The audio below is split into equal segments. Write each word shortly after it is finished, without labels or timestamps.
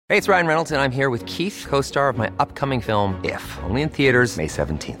Hey, it's Ryan Reynolds, and I'm here with Keith, co-star of my upcoming film, If, only in theaters May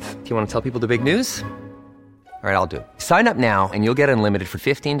 17th. Do you want to tell people the big news? All right, I'll do it. Sign up now and you'll get unlimited for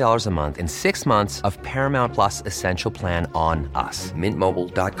 $15 a month and 6 months of Paramount Plus Essential Plan on us.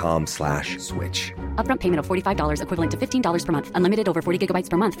 MintMobile.com/switch. Upfront payment of $45 equivalent to $15 per month. Unlimited over 40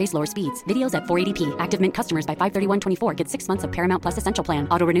 gigabytes per month. Face lower speeds. Videos at 480p. Active Mint customers by 531.24 get 6 months of Paramount Plus Essential Plan.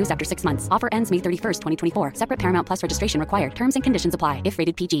 Auto renews after 6 months. Offer ends May 31st, 2024. Separate Paramount Plus registration required. Terms and conditions apply if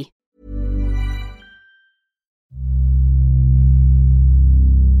rated PG.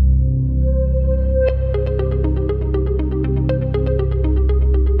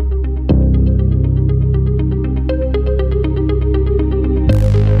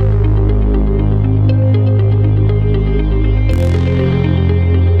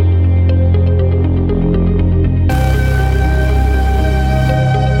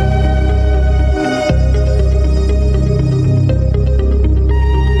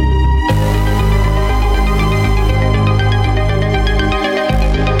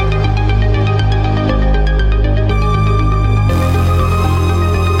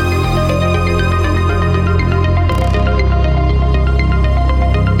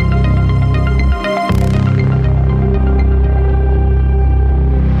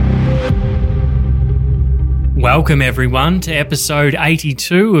 Welcome everyone to episode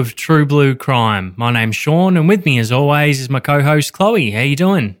 82 of True Blue Crime. My name's Sean and with me as always is my co-host Chloe. How you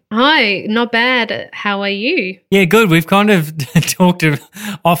doing? Hi, not bad. How are you? Yeah, good. We've kind of talked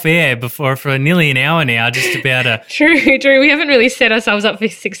off air before for nearly an hour now just about a... True. We haven't really set ourselves up for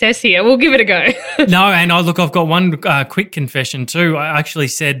success here. We'll give it a go. No, and I've got one quick confession too. I actually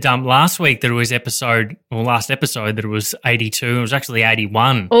said last week that it was last episode that it was 82. It was actually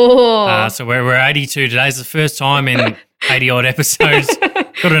 81. Oh. So we're 82 today. It's the first time in 80-odd episodes.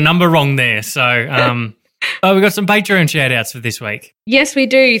 Got a number wrong there. So... we've got some Patreon shout-outs for this week. Yes, we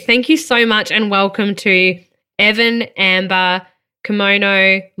do. Thank you so much and welcome to Evan, Amber,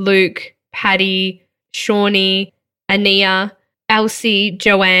 Kimono, Luke, Paddy, Shawnee, Ania, Elsie,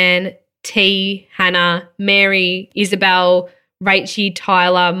 Joanne, T, Hannah, Mary, Isabel, Rachie,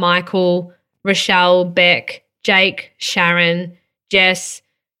 Tyler, Michael, Rochelle, Beck, Jake, Sharon, Jess,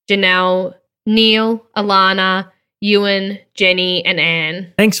 Janelle, Neil, Alana, Ewan, Jenny and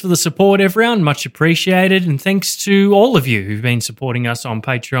Anne. Thanks for the support, everyone. Much appreciated. And thanks to all of you who've been supporting us on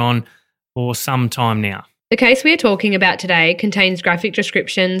Patreon for some time now. The case we are talking about today contains graphic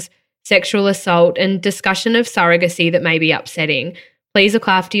descriptions, sexual assault and discussion of surrogacy that may be upsetting. Please look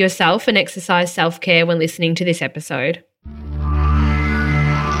after yourself and exercise self-care when listening to this episode.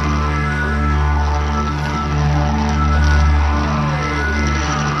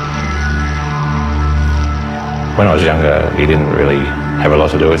 When I was younger, he didn't really have a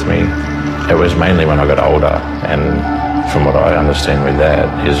lot to do with me. It was mainly when I got older, and from what I understand with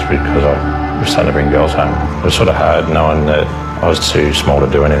that is because I was starting to bring girls home. It was sort of hard knowing that I was too small to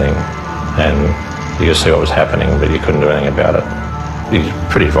do anything, and you could see what was happening, but you couldn't do anything about it. He's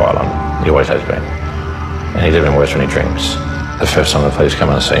pretty violent, he always has been, and he's even worse when he drinks. The first time the police come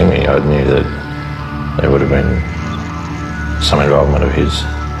and see me, I knew that there would have been some involvement of his.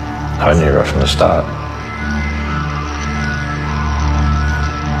 I knew right from the start.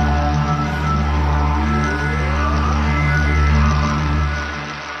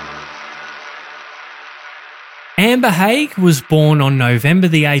 Amber Haig was born on November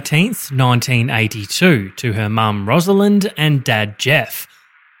the 18th, 1982, to her mum Rosalind and dad Jeff.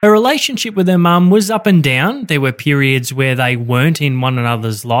 Her relationship with her mum was up and down. There were periods where they weren't in one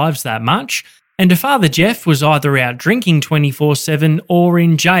another's lives that much, and her father Jeff was either out drinking 24/7 or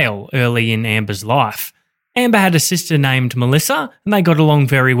in jail early in Amber's life. Amber had a sister named Melissa, and they got along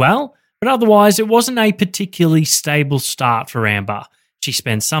very well, but otherwise it wasn't a particularly stable start for Amber. She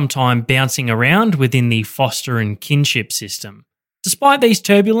spent some time bouncing around within the foster and kinship system. Despite these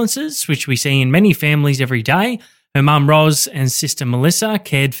turbulences, which we see in many families every day, her mum Ros and sister Melissa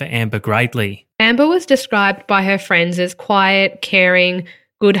cared for Amber greatly. Amber was described by her friends as quiet, caring,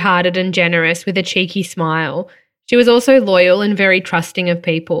 good-hearted and generous with a cheeky smile. She was also loyal and very trusting of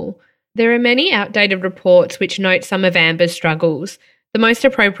people. There are many outdated reports which note some of Amber's struggles. The most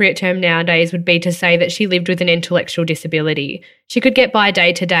appropriate term nowadays would be to say that she lived with an intellectual disability. She could get by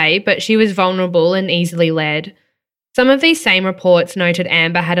day to day, but she was vulnerable and easily led. Some of these same reports noted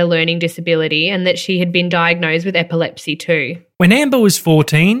Amber had a learning disability and that she had been diagnosed with epilepsy too. When Amber was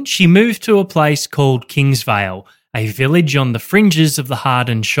 14, she moved to a place called Kingsvale, a village on the fringes of the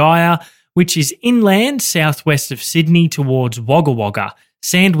Hardin Shire, which is inland southwest of Sydney towards Wagga Wagga,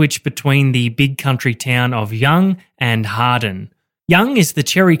 sandwiched between the big country town of Young and Hardin. Young is the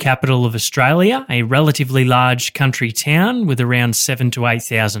cherry capital of Australia, a relatively large country town with around 7,000 to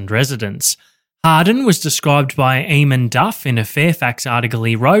 8,000 residents. Harden was described by Eamon Duff in a Fairfax article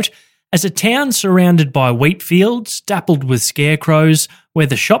he wrote as a town surrounded by wheat fields, dappled with scarecrows, where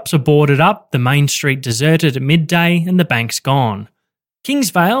the shops are boarded up, the main street deserted at midday, and the banks gone.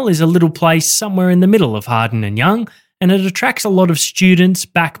 Kingsvale is a little place somewhere in the middle of Harden and Young, and it attracts a lot of students,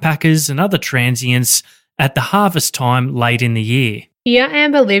 backpackers, and other transients at the harvest time late in the year. Here,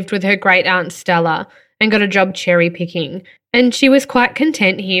 Amber lived with her great-aunt Stella and got a job cherry picking, and she was quite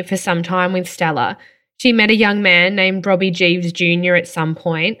content here for some time with Stella. She met a young man named Robbie Jeeves Jr. at some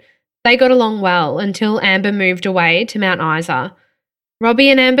point. They got along well until Amber moved away to Mount Isa. Robbie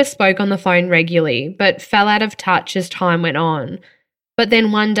and Amber spoke on the phone regularly, but fell out of touch as time went on. But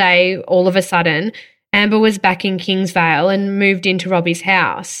then one day, all of a sudden, Amber was back in Kingsvale and moved into Robbie's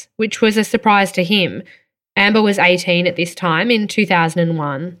house, which was a surprise to him. Amber was 18 at this time in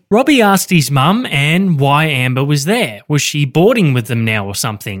 2001. Robbie asked his mum, Anne, why Amber was there. Was she boarding with them now or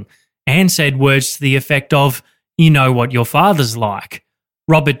something? Anne said words to the effect of, "You know what your father's like."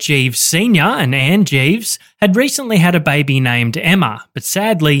 Robert Jeeves Sr. and Anne Jeeves had recently had a baby named Emma, but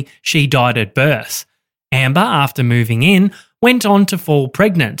sadly she died at birth. Amber, after moving in, went on to fall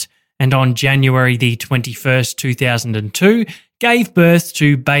pregnant, and on January the 21st, 2002, gave birth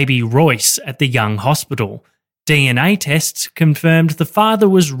to baby Royce at the Young Hospital. DNA tests confirmed the father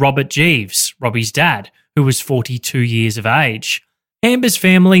was Robert Jeeves, Robbie's dad, who was 42 years of age. Amber's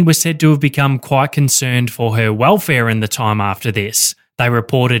family was said to have become quite concerned for her welfare in the time after this. They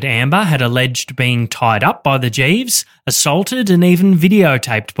reported Amber had alleged being tied up by the Jeeves, assaulted and even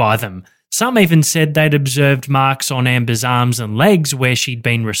videotaped by them. Some even said they'd observed marks on Amber's arms and legs where she'd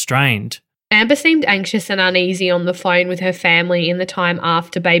been restrained. Amber seemed anxious and uneasy on the phone with her family in the time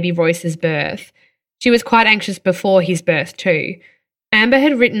after baby Royce's birth. She was quite anxious before his birth too. Amber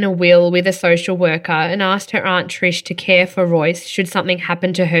had written a will with a social worker and asked her Aunt Trish to care for Royce should something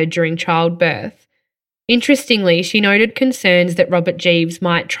happen to her during childbirth. Interestingly, she noted concerns that Robert Jeeves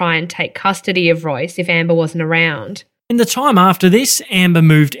might try and take custody of Royce if Amber wasn't around. In the time after this, Amber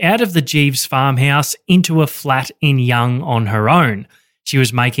moved out of the Jeeves farmhouse into a flat in Young on her own. She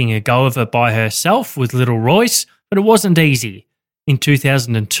was making a go of it by herself with little Royce, but it wasn't easy. In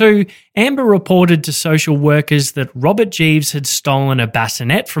 2002, Amber reported to social workers that Robert Jeeves had stolen a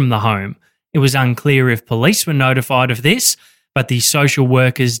bassinet from the home. It was unclear if police were notified of this, but the social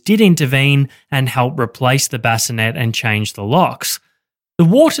workers did intervene and help replace the bassinet and change the locks. The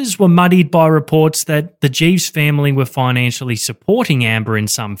waters were muddied by reports that the Jeeves family were financially supporting Amber in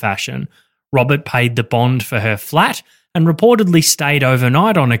some fashion. Robert paid the bond for her flat and reportedly stayed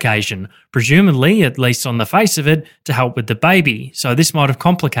overnight on occasion, presumably, at least on the face of it, to help with the baby, so this might have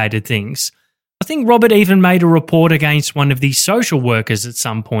complicated things. I think Robert even made a report against one of the social workers at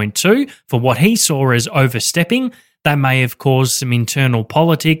some point too, for what he saw as overstepping. That may have caused some internal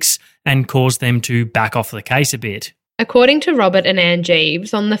politics and caused them to back off the case a bit. According to Robert and Anne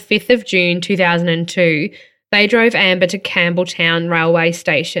Jeeves, on the 5th of June 2002, they drove Amber to Campbelltown railway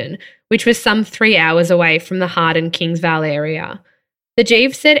station, which was some 3 hours away from the Harden-Kingsvale area. The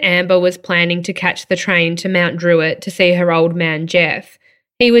Jeeves said Amber was planning to catch the train to Mount Druitt to see her old man Jeff.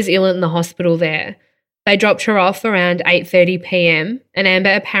 He was ill in the hospital there. They dropped her off around 8:30 p.m, and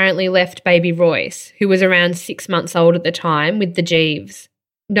Amber apparently left baby Royce, who was around 6 months old at the time, with the Jeeves.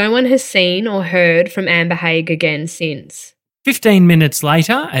 No one has seen or heard from Amber Haig again since. 15 minutes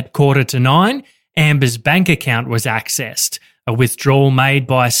later, at 8:45, Amber's bank account was accessed, a withdrawal made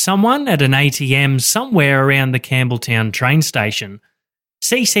by someone at an ATM somewhere around the Campbelltown train station.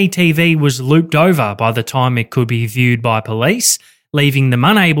 CCTV was looped over by the time it could be viewed by police, leaving them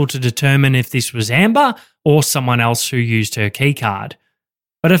unable to determine if this was Amber or someone else who used her keycard.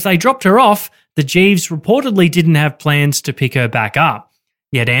 But if they dropped her off, the Jeeves reportedly didn't have plans to pick her back up.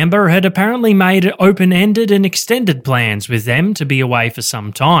 Yet Amber had apparently made open-ended and extended plans with them to be away for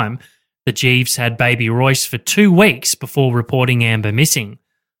some time. The Jeeves had baby Royce for 2 weeks before reporting Amber missing.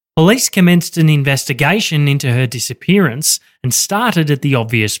 Police commenced an investigation into her disappearance and started at the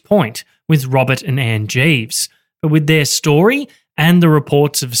obvious point, with Robert and Anne Jeeves. But with their story and the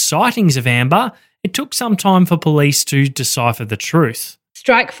reports of sightings of Amber, it took some time for police to decipher the truth.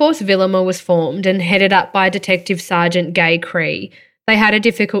 Strike Force Villamore was formed and headed up by Detective Sergeant Gay Cree. They had a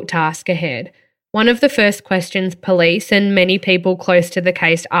difficult task ahead. One of the first questions police and many people close to the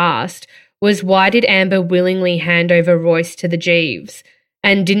case asked was why did Amber willingly hand over Royce to the Jeeves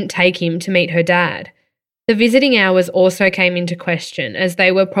and didn't take him to meet her dad? The visiting hours also came into question, as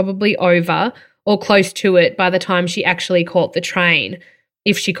they were probably over or close to it by the time she actually caught the train,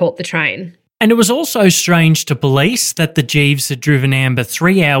 if she caught the train. And it was also strange to police that the Jeeves had driven Amber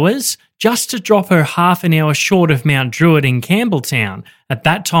 3 hours just to drop her half an hour short of Mount Druitt in Campbelltown at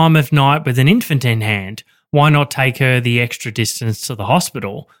that time of night with an infant in hand. Why not take her the extra distance to the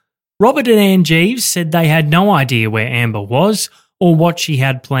hospital? Robert and Anne Jeeves said they had no idea where Amber was or what she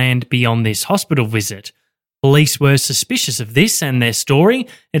had planned beyond this hospital visit. Police were suspicious of this and their story.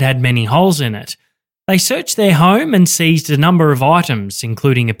 It had many holes in it. They searched their home and seized a number of items,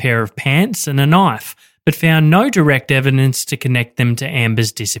 including a pair of pants and a knife, but found no direct evidence to connect them to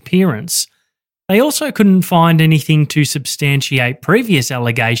Amber's disappearance. They also couldn't find anything to substantiate previous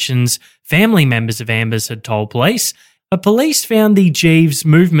allegations family members of Amber's had told police, but police found the Jeeves'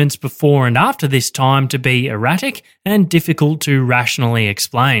 movements before and after this time to be erratic and difficult to rationally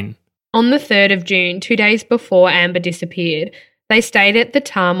explain. On the 3rd of June, 2 days before Amber disappeared, they stayed at the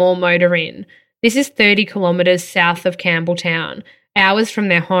Tarmore Motor Inn. This is 30 kilometres south of Campbelltown, hours from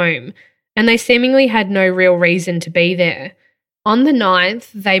their home, and they seemingly had no real reason to be there. On the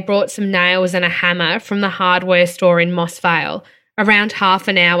 9th, they brought some nails and a hammer from the hardware store in Moss Vale, around half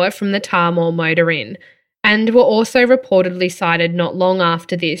an hour from the Tarmore Motor Inn, and were also reportedly sighted not long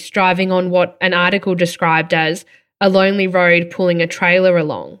after this, driving on what an article described as a lonely road pulling a trailer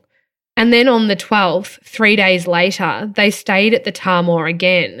along. And then on the 12th, 3 days later, they stayed at the Tarmore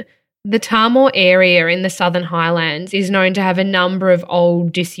again. The Tarmore area in the Southern Highlands is known to have a number of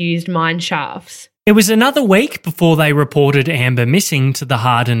old, disused mine shafts. It was another week before they reported Amber missing to the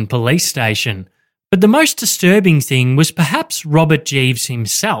Harden police station. But the most disturbing thing was perhaps Robert Jeeves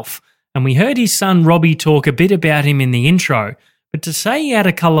himself, and we heard his son Robbie talk a bit about him in the intro, but to say he had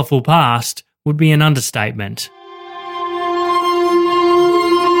a colourful past would be an understatement.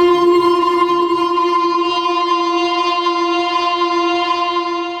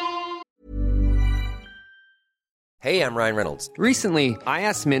 Hey, I'm Ryan Reynolds. Recently, I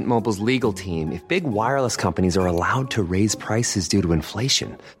asked Mint Mobile's legal team if big wireless companies are allowed to raise prices due to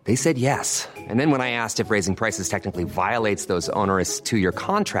inflation. They said yes. And then when I asked if raising prices technically violates those onerous two-year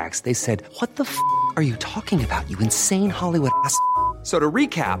contracts, they said, "What the f*** are you talking about, you insane Hollywood ass?" So to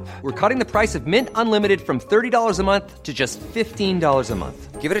recap, we're cutting the price of Mint Unlimited from $30 a month to just $15 a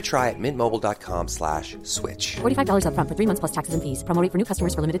month. Give it a try at mintmobile.com/switch. $45 up front for 3 months plus taxes and fees. Promo rate for new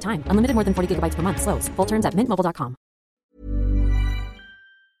customers for limited time. Unlimited more than 40 gigabytes per month. Slows full terms at mintmobile.com.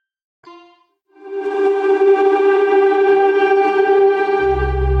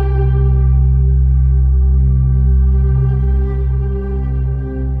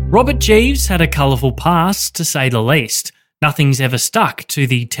 Robert Jeeves had a colourful past, to say the least. Nothing's ever stuck to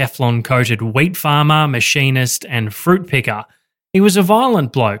the Teflon-coated wheat farmer, machinist and fruit picker. He was a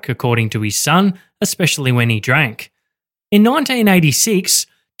violent bloke, according to his son, especially when he drank. In 1986,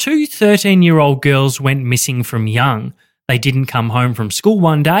 2 13-year-old girls went missing from Young. They didn't come home from school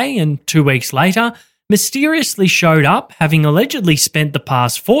one day and 2 weeks later mysteriously showed up, having allegedly spent the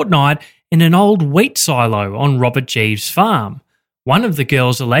past fortnight in an old wheat silo on Robert Jeeves' farm. One of the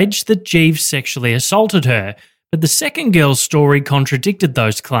girls alleged that Jeeves sexually assaulted her, but the second girl's story contradicted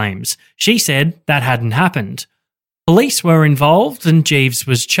those claims. She said that hadn't happened. Police were involved and Jeeves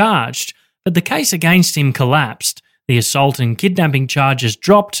was charged, but the case against him collapsed. The assault and kidnapping charges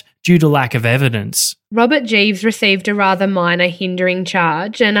dropped due to lack of evidence. Robert Jeeves received a rather minor hindering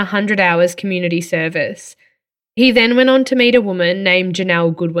charge and 100 hours community service. He then went on to meet a woman named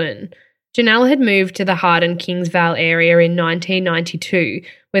Janelle Goodwin. Janelle had moved to the Harden Kingsvale area in 1992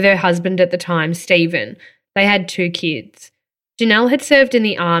 with her husband at the time, Stephen. They had 2 kids. Janelle had served in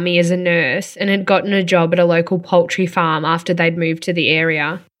the army as a nurse and had gotten a job at a local poultry farm after they'd moved to the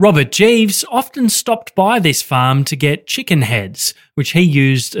area. Robert Jeeves often stopped by this farm to get chicken heads, which he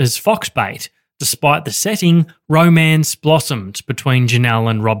used as fox bait. Despite the setting, romance blossomed between Janelle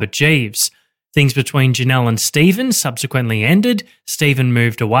and Robert Jeeves. Things between Janelle and Stephen subsequently ended. Stephen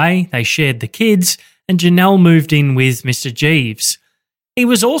moved away, they shared the kids, and Janelle moved in with Mr. Jeeves. He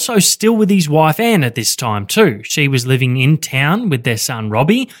was also still with his wife Anne at this time too. She was living in town with their son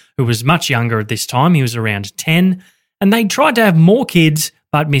Robbie, who was much younger at this time. He was around 10, and they tried to have more kids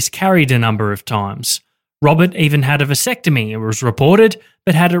but miscarried a number of times. Robert even had a vasectomy, it was reported,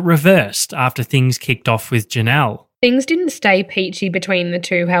 but had it reversed after things kicked off with Janelle. Things didn't stay peachy between the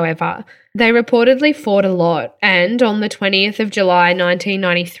two, however. They reportedly fought a lot, and on the 20th of July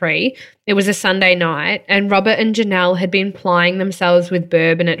 1993, it was a Sunday night, and Robert and Janelle had been plying themselves with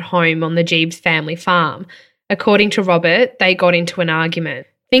bourbon at home on the Jeeves family farm. According to Robert, they got into an argument.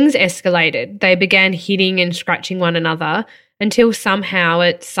 Things escalated. They began hitting and scratching one another until somehow,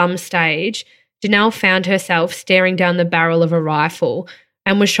 at some stage, Janelle found herself staring down the barrel of a rifle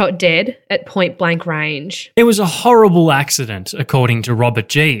and was shot dead at point-blank range. It was a horrible accident, according to Robert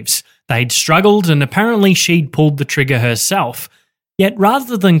Jeeves. They'd struggled and apparently she'd pulled the trigger herself. Yet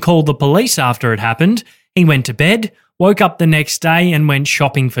rather than call the police after it happened, he went to bed, woke up the next day and went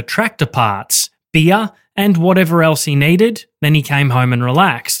shopping for tractor parts, beer, and whatever else he needed. Then he came home and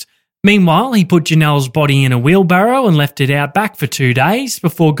relaxed. Meanwhile, he put Janelle's body in a wheelbarrow and left it out back for 2 days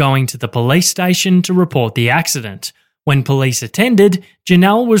before going to the police station to report the accident. When police attended,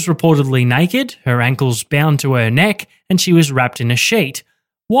 Janelle was reportedly naked, her ankles bound to her neck, and she was wrapped in a sheet.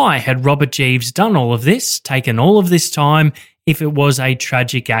 Why had Robert Jeeves done all of this, taken all of this time, if it was a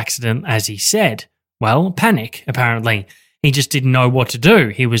tragic accident as he said? Well, panic, apparently. He just didn't know what to do.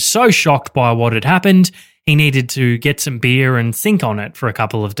 He was so shocked by what had happened, he needed to get some beer and think on it for a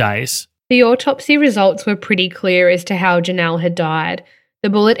couple of days. The autopsy results were pretty clear as to how Janelle had died. The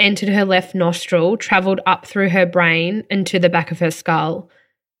bullet entered her left nostril, travelled up through her brain and to the back of her skull.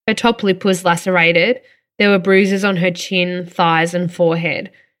 Her top lip was lacerated. There were bruises on her chin, thighs and forehead.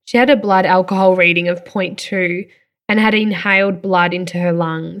 She had a blood alcohol reading of 0.2 and had inhaled blood into her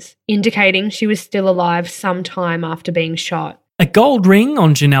lungs, indicating she was still alive some time after being shot. A gold ring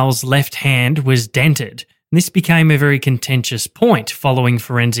on Janelle's left hand was dented. This became a very contentious point following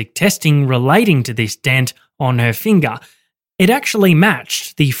forensic testing relating to this dent on her finger. It actually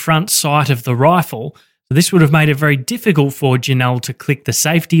matched the front sight of the rifle, so this would have made it very difficult for Janelle to click the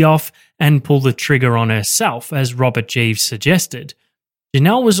safety off and pull the trigger on herself, as Robert Jeeves suggested.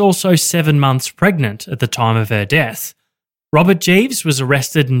 Janelle was also 7 months pregnant at the time of her death. Robert Jeeves was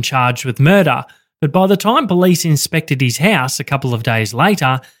arrested and charged with murder, but by the time police inspected his house a couple of days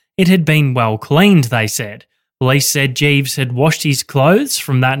later, it had been well cleaned, they said. Police said Jeeves had washed his clothes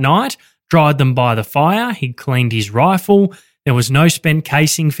from that night, dried them by the fire, he'd cleaned his rifle, there was no spent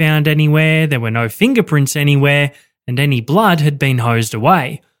casing found anywhere, there were no fingerprints anywhere, and any blood had been hosed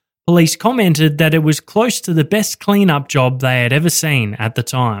away. Police commented that it was close to the best clean-up job they had ever seen at the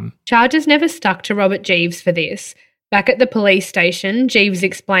time. Charges never stuck to Robert Jeeves for this. Back at the police station, Jeeves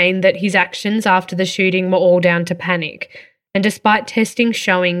explained that his actions after the shooting were all down to panic, and despite testing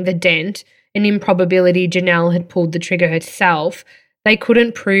showing the dent and improbability Janelle had pulled the trigger herself, they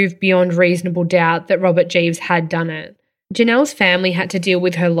couldn't prove beyond reasonable doubt that Robert Jeeves had done it. Janelle's family had to deal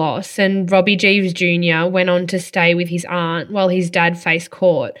with her loss, and Robbie Jeeves Jr. went on to stay with his aunt while his dad faced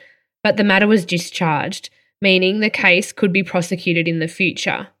court, but the matter was discharged, meaning the case could be prosecuted in the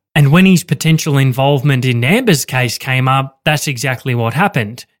future. And when his potential involvement in Amber's case came up, that's exactly what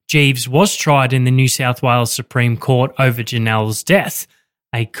happened. Jeeves was tried in the New South Wales Supreme Court over Janelle's death.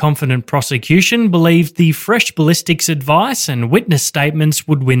 A confident prosecution believed the fresh ballistics advice and witness statements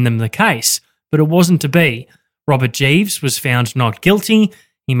would win them the case, but it wasn't to be. Robert Jeeves was found not guilty,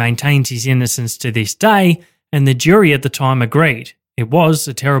 he maintains his innocence to this day, and the jury at the time agreed. It was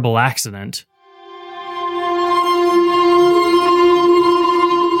a terrible accident.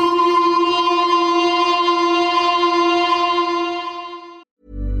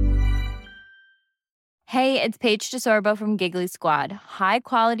 Hey, it's Paige DeSorbo from Giggly Squad. High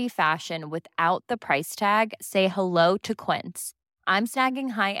quality fashion without the price tag. Say hello to Quince. I'm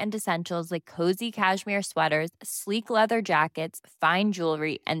snagging high-end essentials like cozy cashmere sweaters, sleek leather jackets, fine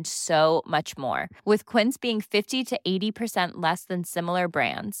jewelry, and so much more. With Quince being 50 to 80% less than similar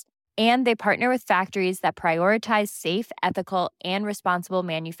brands. And they partner with factories that prioritize safe, ethical, and responsible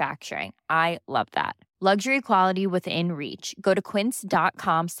manufacturing. I love that. Luxury quality within reach. Go to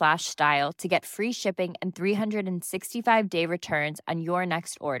quince.com/style to get free shipping and 365-day returns on your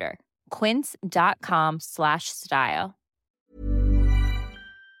next order. Quince.com/style.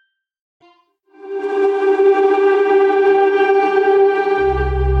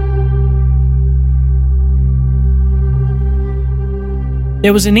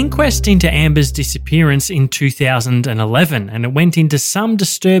 There was an inquest into Amber's disappearance in 2011, and it went into some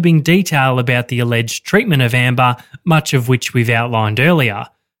disturbing detail about the alleged treatment of Amber, much of which we've outlined earlier.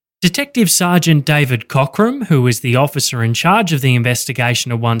 Detective Sergeant David Cockram, who was the officer in charge of the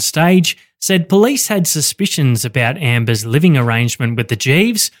investigation at one stage, said police had suspicions about Amber's living arrangement with the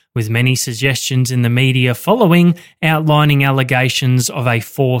Jeeves, with many suggestions in the media following, outlining allegations of a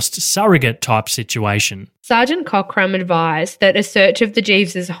forced surrogate type situation. Sergeant Cockram advised that a search of the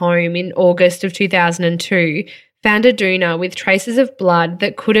Jeeves' home in August of 2002 found a doona with traces of blood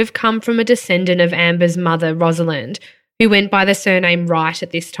that could have come from a descendant of Amber's mother, Rosalind, who went by the surname Wright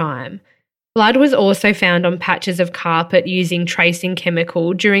at this time. Blood was also found on patches of carpet using tracing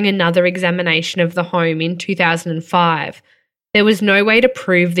chemical during another examination of the home in 2005. There was no way to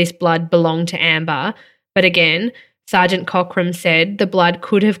prove this blood belonged to Amber, but again, Sergeant Cockram said the blood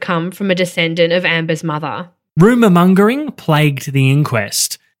could have come from a descendant of Amber's mother. Rumour mongering plagued the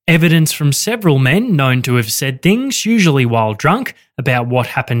inquest. Evidence from several men known to have said things, usually while drunk, about what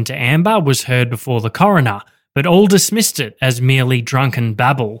happened to Amber was heard before the coroner, but all dismissed it as merely drunken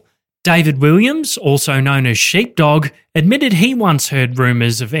babble. David Williams, also known as Sheepdog, admitted he once heard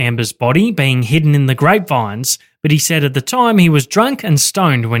rumours of Amber's body being hidden in the grapevines, but he said at the time he was drunk and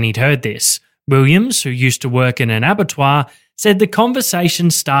stoned when he'd heard this. Williams, who used to work in an abattoir, said the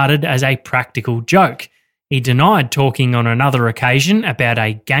conversation started as a practical joke. He denied talking on another occasion about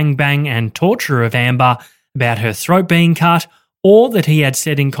a gangbang and torture of Amber, about her throat being cut, or that he had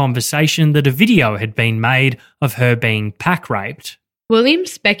said in conversation that a video had been made of her being pack raped.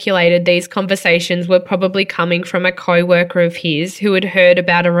 Williams speculated these conversations were probably coming from a co-worker of his who had heard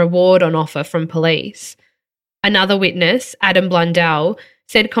about a reward on offer from police. Another witness, Adam Blundell,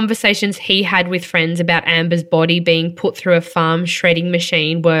 said conversations he had with friends about Amber's body being put through a farm shredding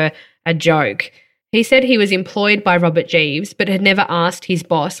machine were a joke. He said he was employed by Robert Jeeves but had never asked his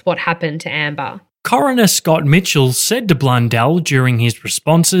boss what happened to Amber. Coroner Scott Mitchell said to Blundell during his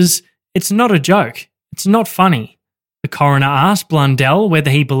responses, "It's not a joke. It's not funny." The coroner asked Blundell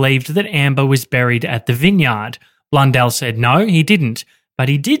whether he believed that Amber was buried at the vineyard. Blundell said no, he didn't, but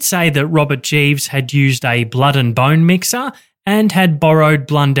he did say that Robert Jeeves had used a blood and bone mixer and had borrowed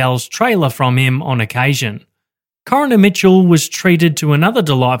Blundell's trailer from him on occasion. Coroner Mitchell was treated to another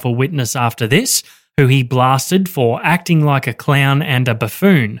delightful witness after this, who he blasted for acting like a clown and a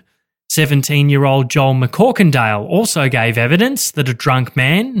buffoon. 17-year-old Joel McCorkindale also gave evidence that a drunk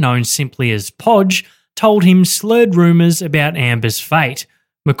man, known simply as Podge, told him slurred rumours about Amber's fate.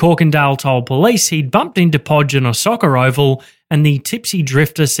 McCorkindale told police he'd bumped into Podge on a soccer oval, and the tipsy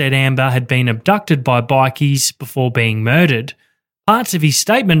drifter said Amber had been abducted by bikies before being murdered. Parts of his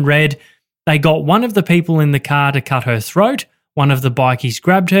statement read, "They got one of the people in the car to cut her throat, one of the bikies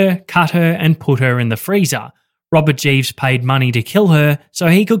grabbed her, cut her and put her in the freezer. Robert Jeeves paid money to kill her so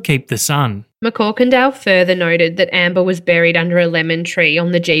he could keep the son." McCorkindale further noted that Amber was buried under a lemon tree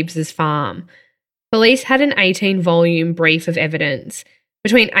on the Jeeves' farm. Police had an 18-volume brief of evidence,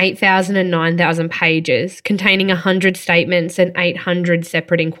 between 8,000 and 9,000 pages, containing 100 statements and 800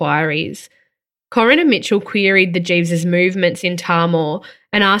 separate inquiries. Coroner Mitchell queried the Jeeves' movements in Tahmoor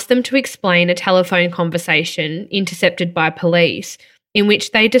and asked them to explain a telephone conversation intercepted by police in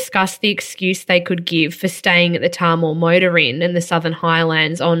which they discussed the excuse they could give for staying at the Tahmoor Motor Inn in the Southern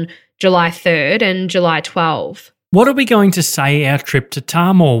Highlands on July 3rd and July 12th. "What are we going to say our trip to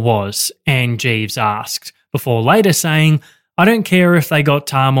Tahmoor was?" Anne Jeeves asked, before later saying, "I don't care if they got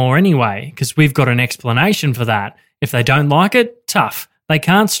Tahmoor anyway, because we've got an explanation for that. If they don't like it, tough. They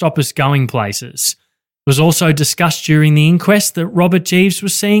can't stop us going places." It was also discussed during the inquest that Robert Jeeves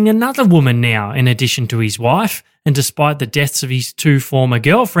was seeing another woman now in addition to his wife, and despite the deaths of his two former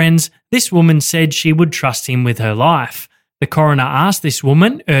girlfriends, this woman said she would trust him with her life. The coroner asked this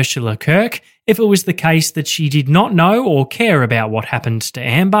woman, Ursula Kirk, if it was the case that she did not know or care about what happened to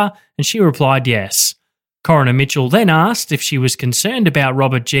Amber, and she replied yes. Coroner Mitchell then asked if she was concerned about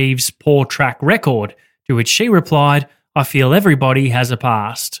Robert Jeeves' poor track record, to which she replied, "I feel everybody has a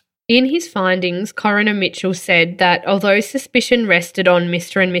past." In his findings, Coroner Mitchell said that although suspicion rested on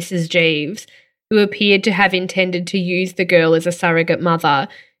Mr. and Mrs. Jeeves, who appeared to have intended to use the girl as a surrogate mother,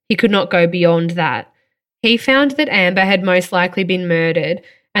 he could not go beyond that. He found that Amber had most likely been murdered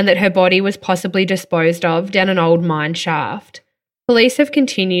and that her body was possibly disposed of down an old mine shaft. Police have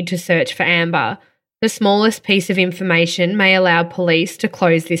continued to search for Amber. The smallest piece of information may allow police to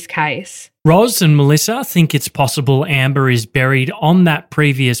close this case. Roz and Melissa think it's possible Amber is buried on that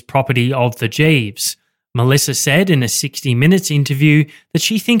previous property of the Jeeves. Melissa said in a 60 Minutes interview that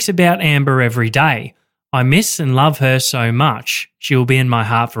she thinks about Amber every day. "I miss and love her so much. She will be in my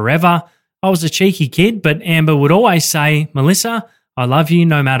heart forever. I was a cheeky kid, but Amber would always say, 'Melissa, I love you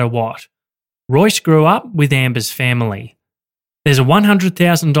no matter what.'" Royce grew up with Amber's family. There's a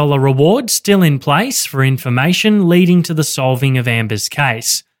 $100,000 reward still in place for information leading to the solving of Amber's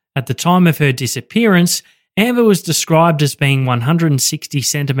case. At the time of her disappearance, Amber was described as being 160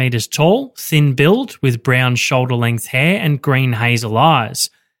 centimetres tall, thin build, with brown shoulder-length hair and green hazel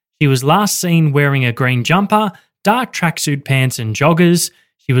eyes. She was last seen wearing a green jumper, dark tracksuit pants and joggers.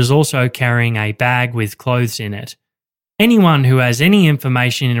 She was also carrying a bag with clothes in it. Anyone who has any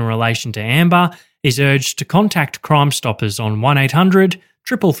information in relation to Amber is urged to contact Crime Stoppers on 1800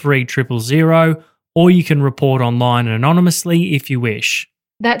 333 000, or you can report online anonymously if you wish.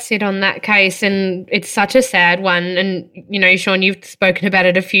 That's it on that case, and it's such a sad one. And, you know, Sean, you've spoken about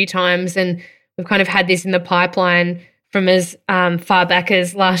it a few times, and we've kind of had this in the pipeline from as far back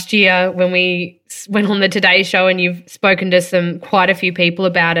as last year when we went on the Today Show, and you've spoken to quite a few people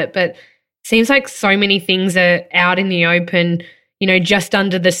about it. But it seems like so many things are out in the open. just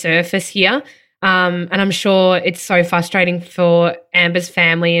under the surface here. And I'm sure it's so frustrating for Amber's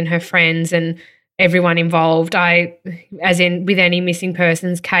family and her friends and everyone involved. As in with any missing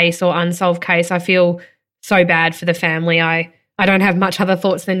persons case or unsolved case, I feel so bad for the family. I don't have much other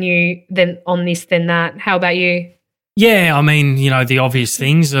thoughts than that. How about you? Yeah, I mean, the obvious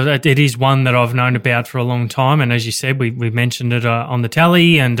things. It is one that I've known about for a long time, and as you said, we mentioned it on the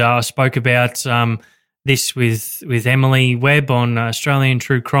telly, and I spoke about this with Emily Webb on Australian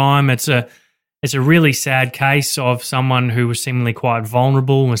True Crime. It's a really sad case of someone who was seemingly quite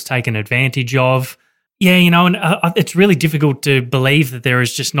vulnerable and was taken advantage of. Yeah, and it's really difficult to believe that there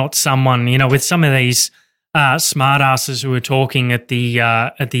is just not someone, with some of these smartasses who were talking at the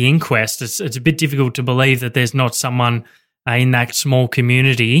inquest. It's a bit difficult to believe that there's not someone in that small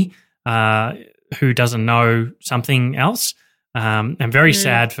community who doesn't know something else. And very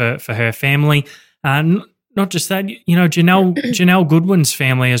sad for her family. Not just that, Janelle Goodwin's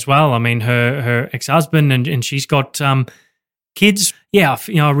family as well. I mean, her ex-husband and she's got kids. Yeah,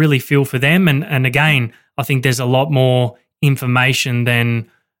 I really feel for them. And again, I think there's a lot more information than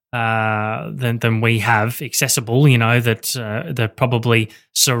we have accessible, that probably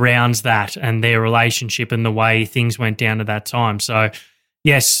surrounds that and their relationship and the way things went down at that time. So,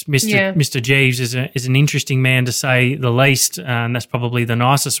 yes, Mr. Jeeves is an interesting man to say the least, and that's probably the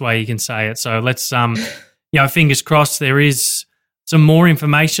nicest way you can say it. So let's, fingers crossed there is some more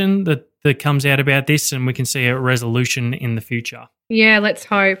information that comes out about this and we can see a resolution in the future. Yeah, let's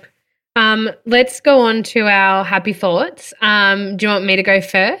hope. Let's go on to our happy thoughts. Do you want me to go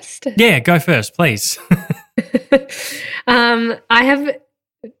first? Yeah, go first, please. I have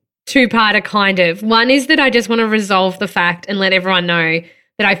two-parter kind of. One is that I just want to resolve the fact and let everyone know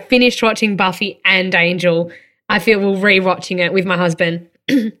that I finished watching Buffy and Angel. I feel we're rewatching it with my husband,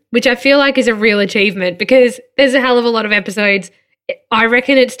 which I feel like is a real achievement because there's a hell of a lot of episodes. I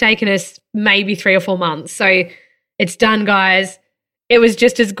reckon it's taken us maybe 3 or 4 months. So it's done, guys. It was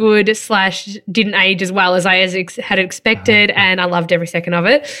just as good / didn't age as well as I had expected, and I loved every second of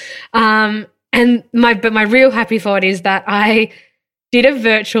it. But my real happy thought is that I did a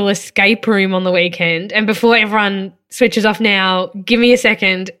virtual escape room on the weekend, and before everyone switches off now, give me a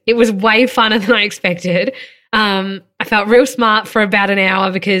second. It was way funner than I expected. I felt real smart for about an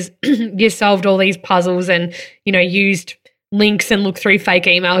hour because you solved all these puzzles and, used links and looked through fake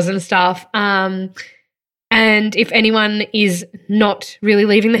emails and stuff. And if anyone is not really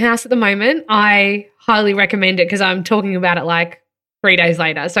leaving the house at the moment, I highly recommend it because I'm talking about it like 3 days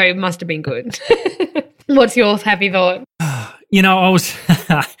later, so it must have been good. What's your happy thought?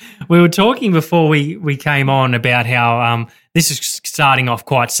 We were talking before we came on about how this is starting off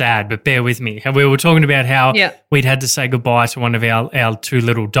quite sad, but bear with me. We were talking about how we'd had to say goodbye to one of our 2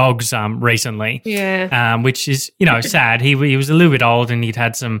 little dogs recently. Yeah. Which is, sad. He was a little bit old and he'd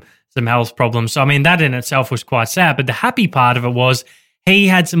had some health problems. So, I mean, that in itself was quite sad. But the happy part of it was he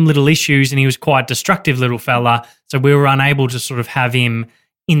had some little issues and he was quite a destructive little fella. So we were unable to sort of have him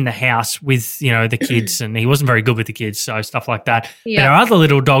in the house with, the kids, and he wasn't very good with the kids, so stuff like that. But our other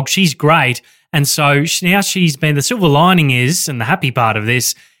little dog, she's great. And so now she's been, the silver lining is, and the happy part of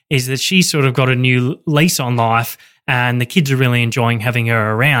this, is that she's sort of got a new lease on life and the kids are really enjoying having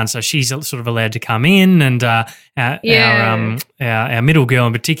her around. So she's sort of allowed to come in, and our middle girl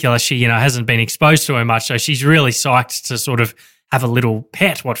in particular, she hasn't been exposed to her much, so she's really psyched to sort of have a little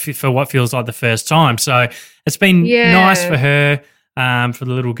pet for what feels like the first time. So it's been nice for her, for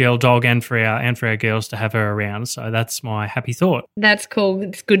the little girl dog, and for our girls to have her around. So that's my happy thought. That's cool.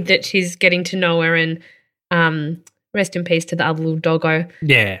 It's good that she's getting to know her, and rest in peace to the other little doggo.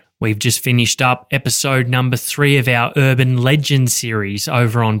 Yeah. We've just finished up episode number 3 of our Urban Legends series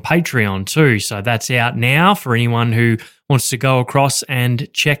over on Patreon too. So that's out now for anyone who wants to go across and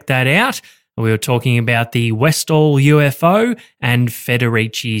check that out. We were talking about the Westall UFO and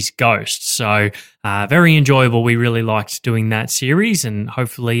Federici's ghost. So very enjoyable. We really liked doing that series, and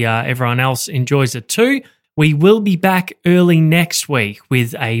hopefully everyone else enjoys it too. We will be back early next week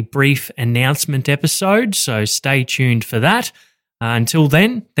with a brief announcement episode, so stay tuned for that. Until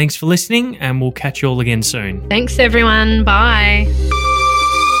then, thanks for listening, and we'll catch you all again soon. Thanks, everyone. Bye.